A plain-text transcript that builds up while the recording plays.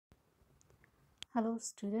Hello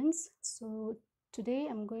students. So today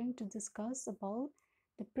I'm going to discuss about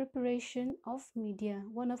the preparation of media.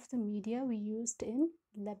 One of the media we used in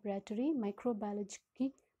laboratory microbiology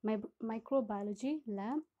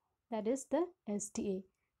lab, that is the SDA,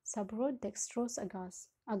 subrode dextrose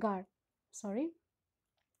agar.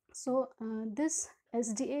 This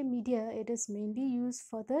SDA media, it is mainly used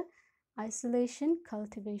for the isolation,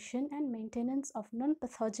 cultivation and maintenance of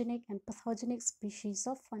non-pathogenic and pathogenic species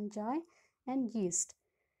of fungi and yeast.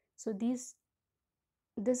 So this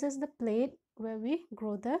is the plate where we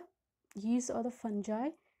grow the yeast or the fungi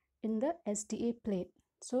in the SDA plate.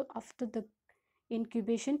 So after the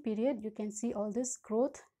incubation period, you can see all this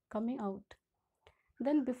growth coming out.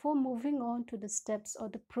 Then before moving on to the steps or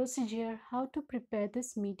the procedure how to prepare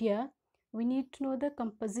this media, we need to know the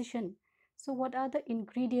composition. So what are the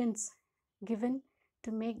ingredients given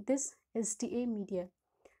to make this SDA media?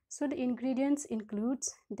 So the ingredients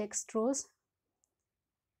includes dextrose,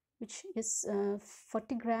 which is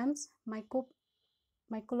 40 grams,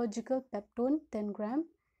 mycological peptone 10 gram,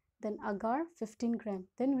 then agar 15 gram.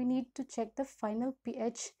 Then we need to check the final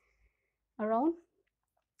pH around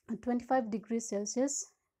 25 degrees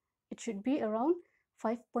Celsius. It should be around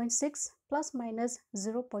 5.6 plus minus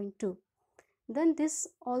 0.2. Then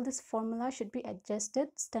all this formula should be adjusted,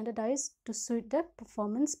 standardized to suit the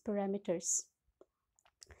performance parameters.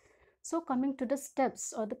 So coming to the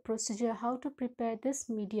steps or the procedure how to prepare this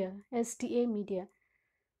media, SDA media.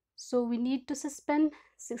 So we need to suspend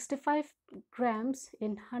 65 grams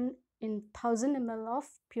in 1000 ml of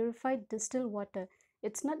purified distilled water.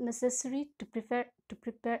 It's not necessary to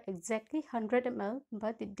prepare exactly 100 ml,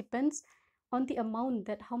 but it depends on the amount,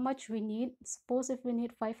 that how much we need. Suppose if we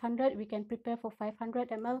need 500, we can prepare for 500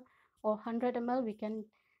 ml, or 100 ml, we can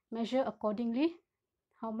measure accordingly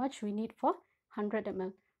how much we need for 100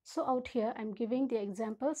 ml. So out here I'm giving the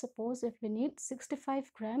example. Suppose if we need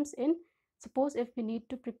 65 grams in, suppose if we need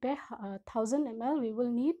to prepare 1000 ml, we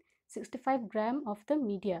will need 65 gram of the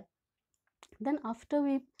media. Then after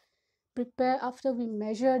we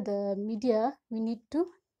measure the media, we need to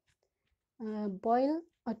boil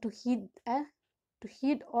or to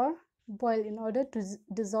heat or boil in order to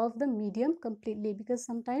dissolve the medium completely, because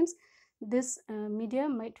sometimes this media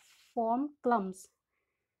might form clumps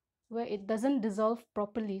where it doesn't dissolve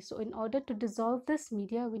properly. So in order to dissolve this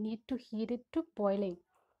media, we need to heat it to boiling.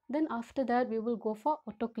 Then after that we will go for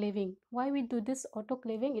autoclaving. Why we do this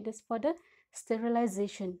autoclaving? It is for the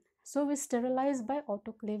sterilization. So we sterilize by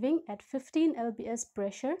autoclaving at 15 lbs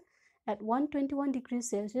pressure at 121 degrees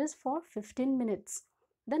Celsius for 15 minutes.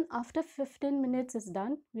 Then after 15 minutes is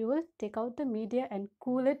done, we will take out the media and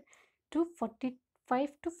cool it to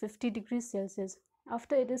 45 to 50 degrees Celsius.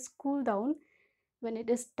 After it is cooled down, when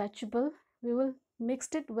it is touchable, we will mix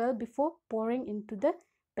it well before pouring into the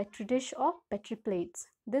petri dish or petri plates.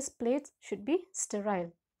 These plates should be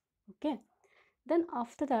sterile. Okay. Then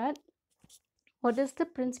after that, what is the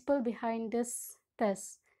principle behind this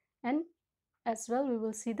test? And as well, we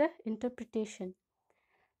will see the interpretation.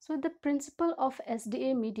 So the principle of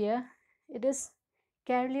SDA media, it is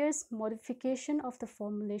Carrier's modification of the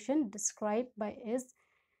formulation described by as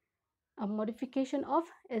a modification of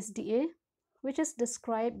SDA, which is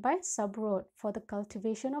described by subrode for the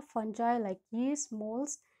cultivation of fungi like yeast,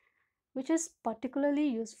 molds, which is particularly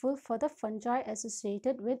useful for the fungi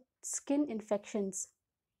associated with skin infections.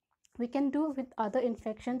 We can do with other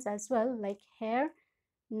infections as well, like hair,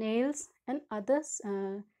 nails and other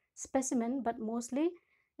specimen, but mostly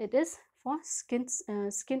it is for skin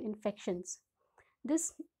infections.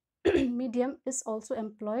 This medium is also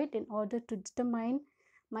employed in order to determine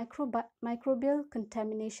microbial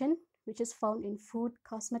contamination, which is found in food,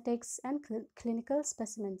 cosmetics and clinical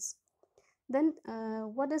specimens. Then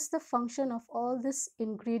what is the function of all these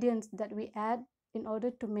ingredients that we add in order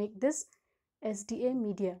to make this SDA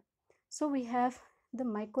media? So we have the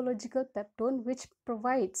mycological peptone, which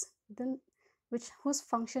whose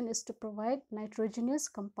function is to provide nitrogenous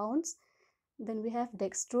compounds. Then we have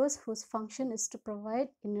dextrose, whose function is to provide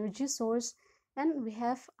energy source, and we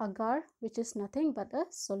have agar, which is nothing but a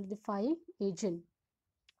solidifying agent.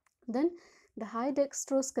 Then the high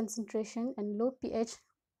dextrose concentration and low pH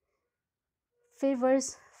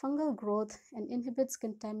favors fungal growth and inhibits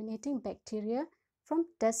contaminating bacteria from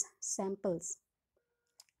test samples.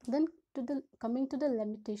 Then coming to the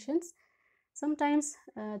limitations, sometimes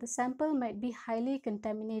the sample might be highly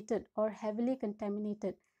contaminated or heavily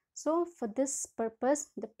contaminated. So for this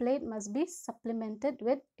purpose, the plate must be supplemented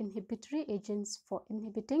with inhibitory agents for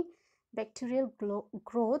inhibiting bacterial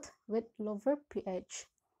growth with lower pH.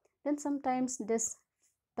 Then sometimes this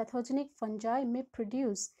pathogenic fungi may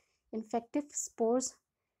produce infective spores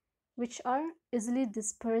which are easily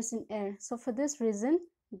dispersed in air. So for this reason,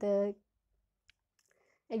 the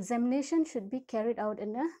examination should be carried out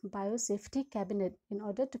in a biosafety cabinet in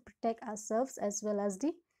order to protect ourselves as well as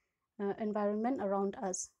the environment around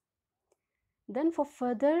us. Then for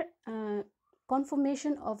further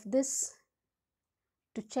confirmation of this,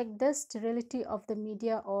 to check the sterility of the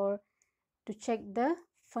media or to check the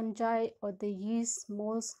fungi or the yeast,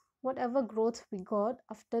 molds, whatever growth we got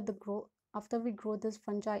after we grow this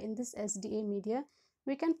fungi in this SDA media,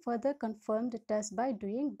 we can further confirm the test by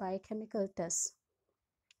doing biochemical tests.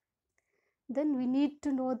 Then we need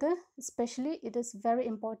to know especially it is very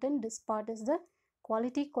important, this part is the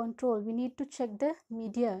quality control. We need to check the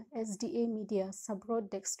media, SDA media, subrod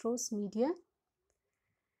dextrose media.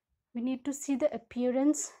 We need to see the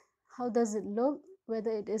appearance, how does it look,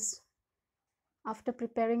 whether it is, after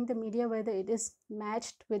preparing the media, whether it is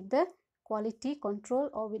matched with the quality control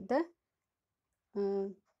or with the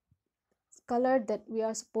color that we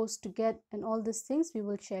are supposed to get, and all these things we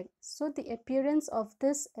will check. So the appearance of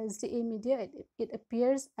this SDA media, it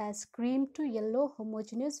appears as cream to yellow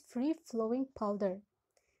homogeneous free flowing powder.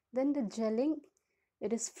 Then the gelling,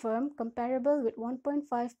 it is firm, comparable with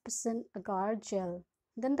 1.5% agar gel.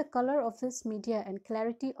 Then the color of this media and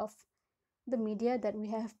clarity of the media that we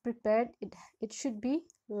have prepared, it should be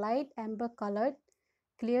light amber colored,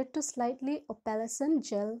 clear to slightly opalescent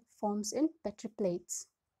gel forms in Petri plates.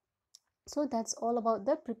 So that's all about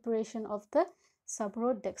the preparation of the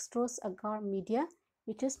subrod dextrose agar media,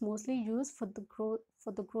 which is mostly used for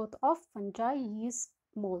the growth of fungi, yeast,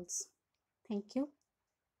 molds. Thank you.